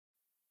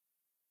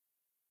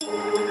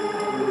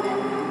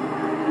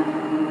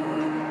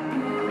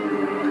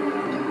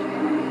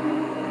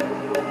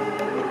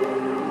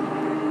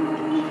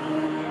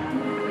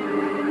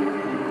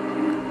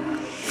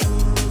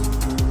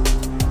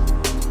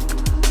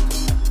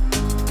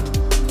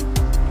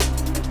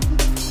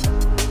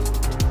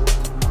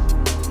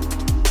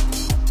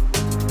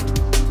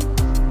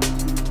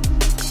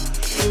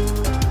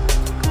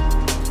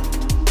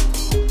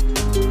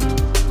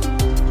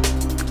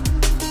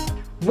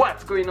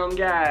What's going on,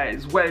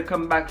 guys?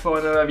 Welcome back for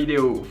another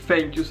video.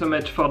 Thank you so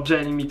much for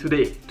joining me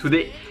today.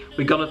 Today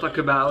we're gonna talk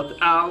about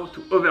how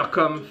to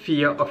overcome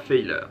fear of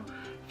failure.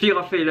 Fear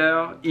of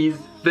failure is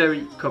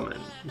very common.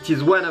 It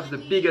is one of the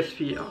biggest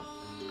fears,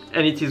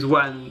 and it is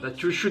one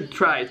that you should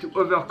try to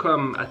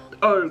overcome at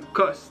all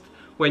costs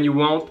when you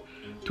want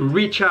to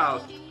reach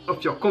out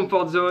of your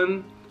comfort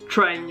zone,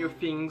 trying new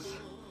things,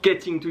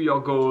 getting to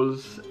your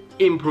goals,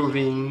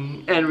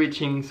 improving and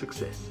reaching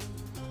success.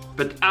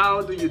 But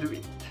how do you do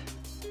it?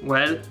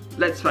 Well,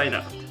 let's find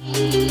out.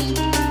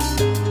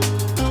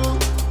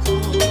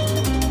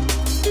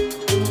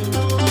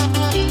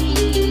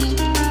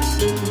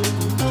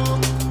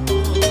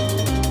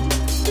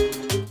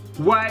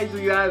 Why do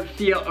you have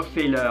fear of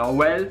failure?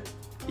 Well,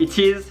 it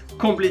is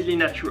completely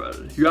natural.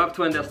 You have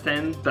to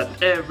understand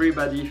that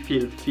everybody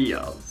feels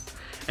fears.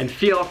 And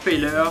fear of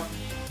failure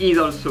is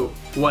also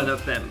one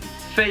of them.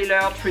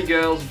 Failure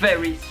triggers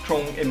very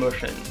strong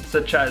emotions,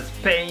 such as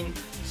pain,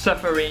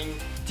 suffering,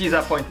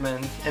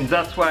 disappointment, and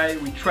that's why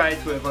we try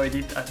to avoid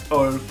it at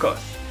all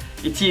costs.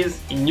 It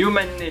is in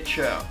human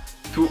nature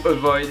to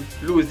avoid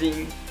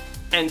losing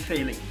and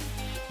failing.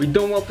 We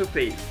don't want to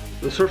face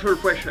the social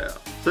pressure,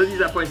 the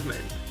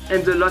disappointment,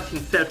 and the loss in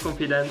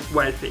self-confidence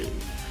while failing.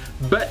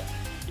 But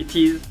it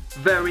is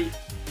very,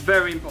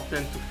 very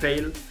important to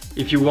fail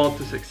if you want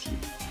to succeed.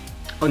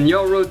 On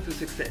your road to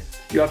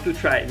success, you have to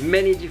try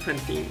many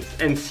different things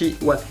and see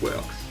what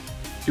works.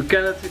 You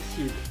cannot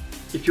succeed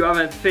if you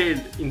haven't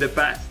failed in the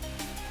past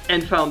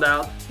and found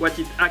out what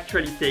it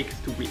actually takes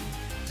to win.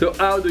 So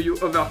how do you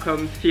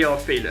overcome fear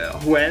of failure?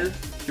 Well,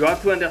 you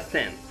have to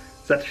understand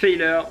that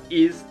failure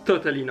is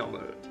totally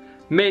normal.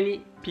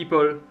 Many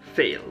people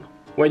fail.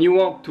 When you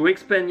want to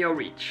expand your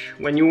reach,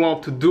 when you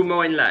want to do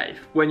more in life,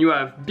 when you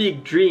have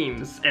big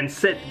dreams and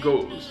set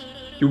goals,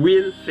 you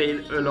will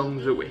fail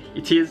along the way.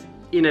 It is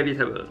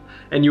inevitable,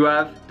 and you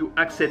have to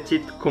accept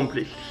it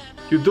completely.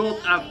 You don't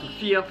have to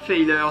fear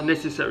failure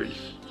necessarily.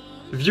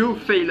 View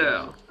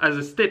failure as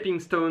a stepping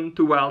stone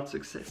towards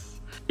success.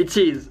 It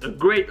is a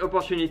great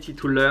opportunity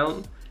to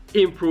learn,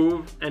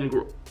 improve and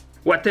grow.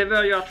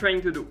 Whatever you are trying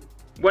to do,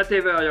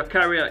 whatever your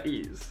career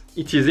is,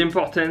 it is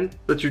important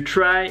that you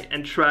try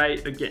and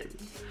try again.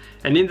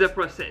 And in the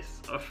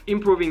process of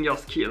improving your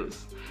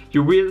skills,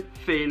 you will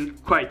fail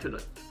quite a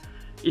lot.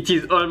 It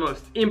is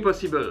almost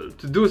impossible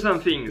to do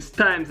some things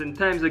times and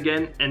times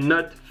again and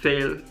not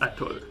fail at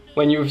all.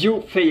 When you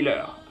view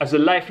failure as a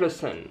life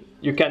lesson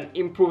you can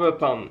improve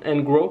upon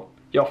and grow,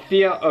 your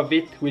fear of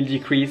it will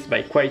decrease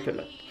by quite a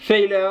lot.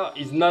 Failure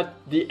is not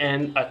the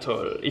end at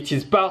all. It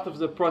is part of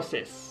the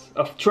process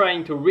of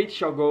trying to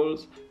reach your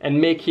goals and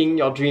making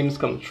your dreams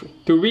come true.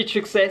 To reach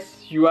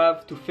success, you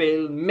have to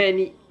fail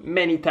many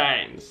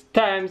times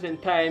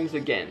and times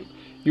again.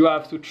 You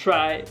have to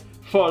try,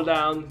 fall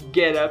down,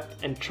 get up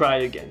and try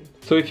again.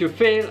 So if you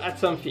fail at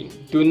something,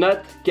 do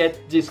not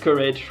get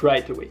discouraged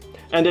right away.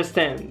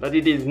 Understand that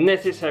it is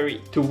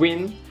necessary to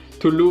win,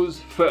 to lose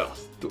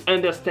first, to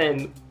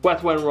understand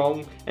what went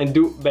wrong and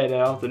do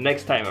better the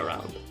next time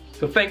around.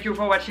 So thank you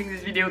for watching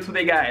this video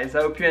today, guys.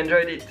 I hope you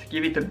enjoyed it.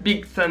 Give it a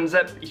big thumbs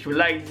up if you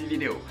liked this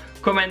video.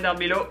 Comment down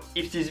below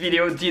if this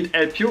video did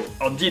help you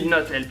or did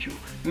not help you.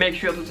 Make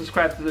sure to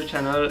subscribe to the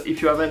channel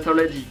if you haven't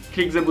already.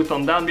 Click the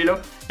button down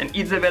below and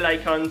hit the bell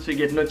icon so you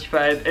get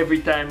notified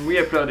every time we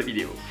upload a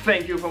video.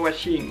 Thank you for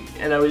watching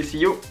and I will see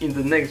you in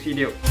the next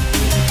video.